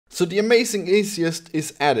So the amazing atheist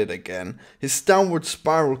is at it again. His downward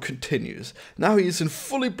spiral continues. Now he is in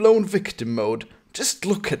fully blown victim mode. Just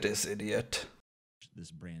look at this idiot.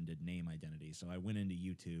 This branded name identity. So I went into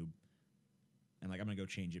YouTube and I'm gonna go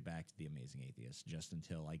change it back to The Amazing Atheist just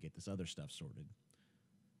until I get this other stuff sorted.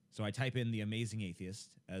 So I type in The Amazing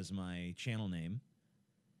Atheist as my channel name,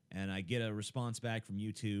 and I get a response back from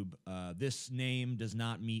YouTube. This name does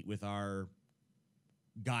not meet with our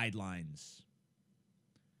guidelines.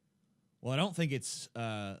 Well, I don't think it's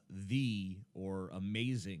the or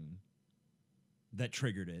amazing that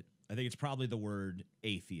triggered it. I think it's probably the word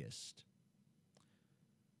atheist.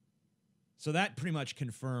 So that pretty much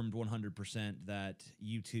confirmed 100% that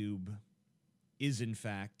YouTube is, in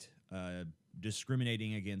fact,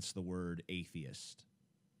 discriminating against the word atheist.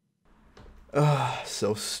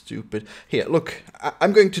 So stupid. Here, look,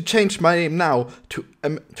 I'm going to change my name now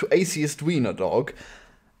to Atheist Wiener Dog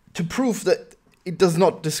to prove that it does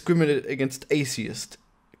not discriminate against atheist.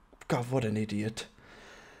 God, what an idiot.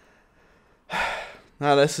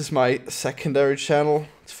 Now this is my secondary channel.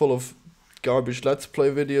 It's full of garbage Let's Play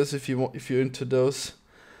videos if you're into those.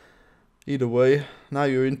 Either way, now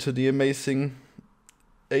you're into the amazing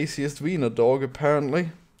Atheist Wiener Dog, apparently.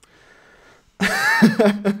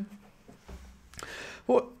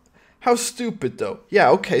 What? How stupid, though. Yeah,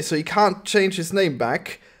 okay, so he can't change his name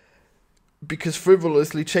back, because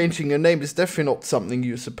frivolously changing your name is definitely not something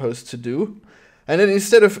you're supposed to do. And then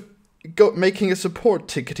instead of making a support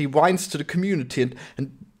ticket, he whines to the community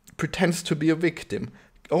and pretends to be a victim.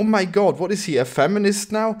 Oh my god, what is he, a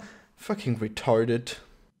feminist now? Fucking retarded.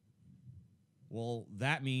 Well,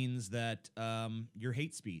 that means that you're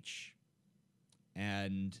hate speech,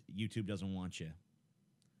 and YouTube doesn't want you.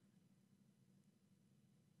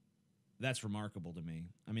 That's remarkable to me.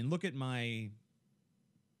 I mean, look at my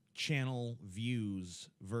channel views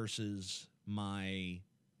versus my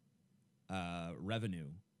revenue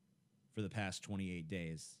for the past 28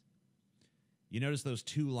 days. You notice those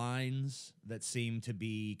two lines that seem to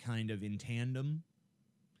be kind of in tandem?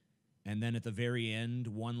 And then at the very end,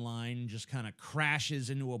 one line just kind of crashes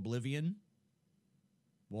into oblivion?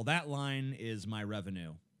 Well, that line is my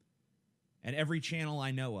revenue. And every channel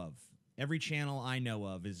I know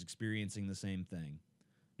of is experiencing the same thing.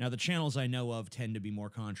 Now, the channels I know of tend to be more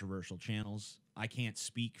controversial channels. I can't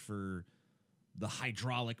speak for the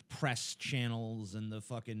hydraulic press channels and the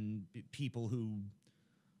fucking people who,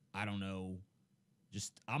 I don't know,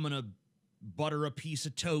 just, I'm gonna butter a piece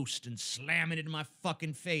of toast and slam it into my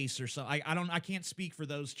fucking face or something. I can't speak for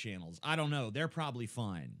those channels. I don't know. They're probably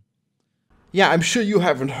fine. Yeah, I'm sure you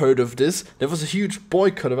haven't heard of this. There was a huge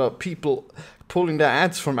boycott about people pulling their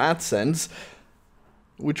ads from AdSense,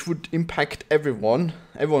 which would impact everyone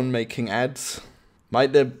making ads.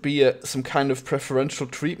 Might there be some kind of preferential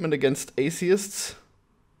treatment against atheists?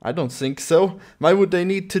 I don't think so. Why would they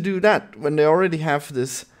need to do that when they already have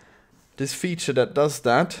this feature that does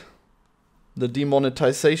that? The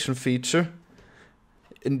demonetization feature.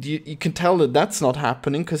 And you can tell that that's not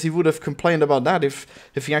happening, because he would have complained about that if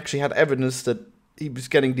he actually had evidence that he was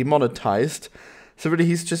getting demonetized. So really,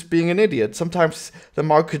 he's just being an idiot. Sometimes the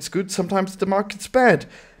market's good, sometimes the market's bad.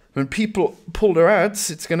 When people pull their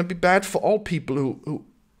ads, it's going to be bad for all people who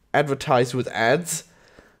advertise with ads.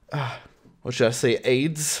 Or should I say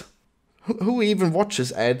AIDS? Who even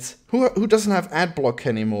watches ads? Who doesn't have ad block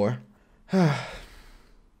anymore?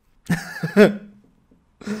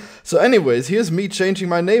 So anyways, here's me changing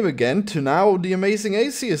my name again to now The Amazing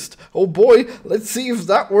Atheist. Oh boy, let's see if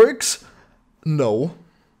that works. No.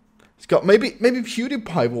 It's got maybe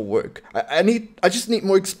PewDiePie will work. I just need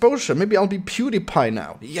more exposure. Maybe I'll be PewDiePie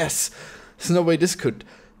now. Yes. There's no way this could.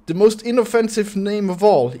 The most inoffensive name of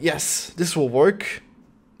all. Yes, this will work.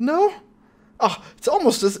 No? Ah, it's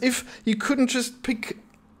almost as if you couldn't just pick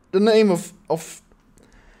the name of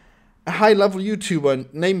a high-level YouTuber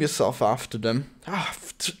and name yourself after them. Ah,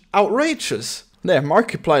 outrageous. There,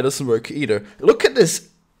 Markiplier doesn't work either. Look at this,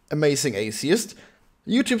 Amazing Atheist.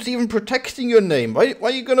 YouTube's even protecting your name. Why are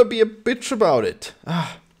you gonna be a bitch about it?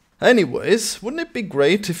 Ah. Anyways, wouldn't it be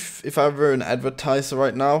great if I were an advertiser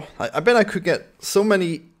right now? I bet I could get so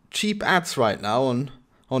many cheap ads right now on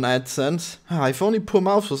AdSense. Ah, if only Poor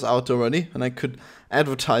Mouse was out already and I could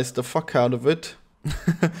advertise the fuck out of it.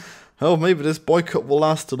 Oh, maybe this boycott will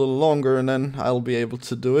last a little longer and then I'll be able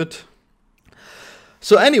to do it.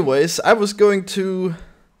 So anyways, I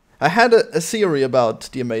had a theory about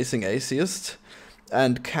The Amazing Atheist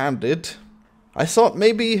and Candid. I thought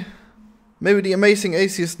maybe The Amazing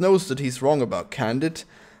Atheist knows that he's wrong about Candid,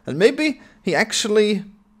 and maybe he actually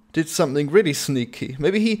did something really sneaky.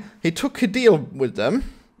 Maybe he took a deal with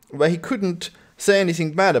them where he couldn't say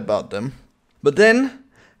anything bad about them, but then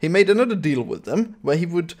he made another deal with them where he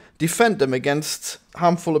would defend them against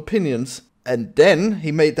harmful opinions. And then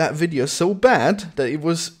he made that video so bad that it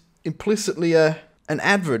was implicitly an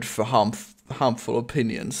advert for harmful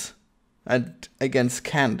opinions and against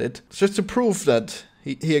Candid. Just to prove that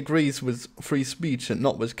he agrees with free speech and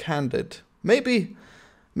not with Candid. Maybe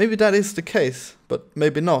that is the case, but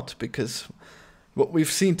maybe not, because what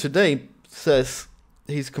we've seen today says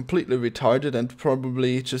he's completely retarded and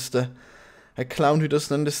probably just a clown who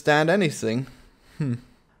doesn't understand anything.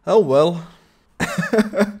 Oh well.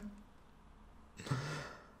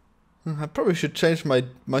 I probably should change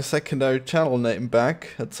my secondary channel name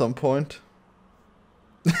back at some point.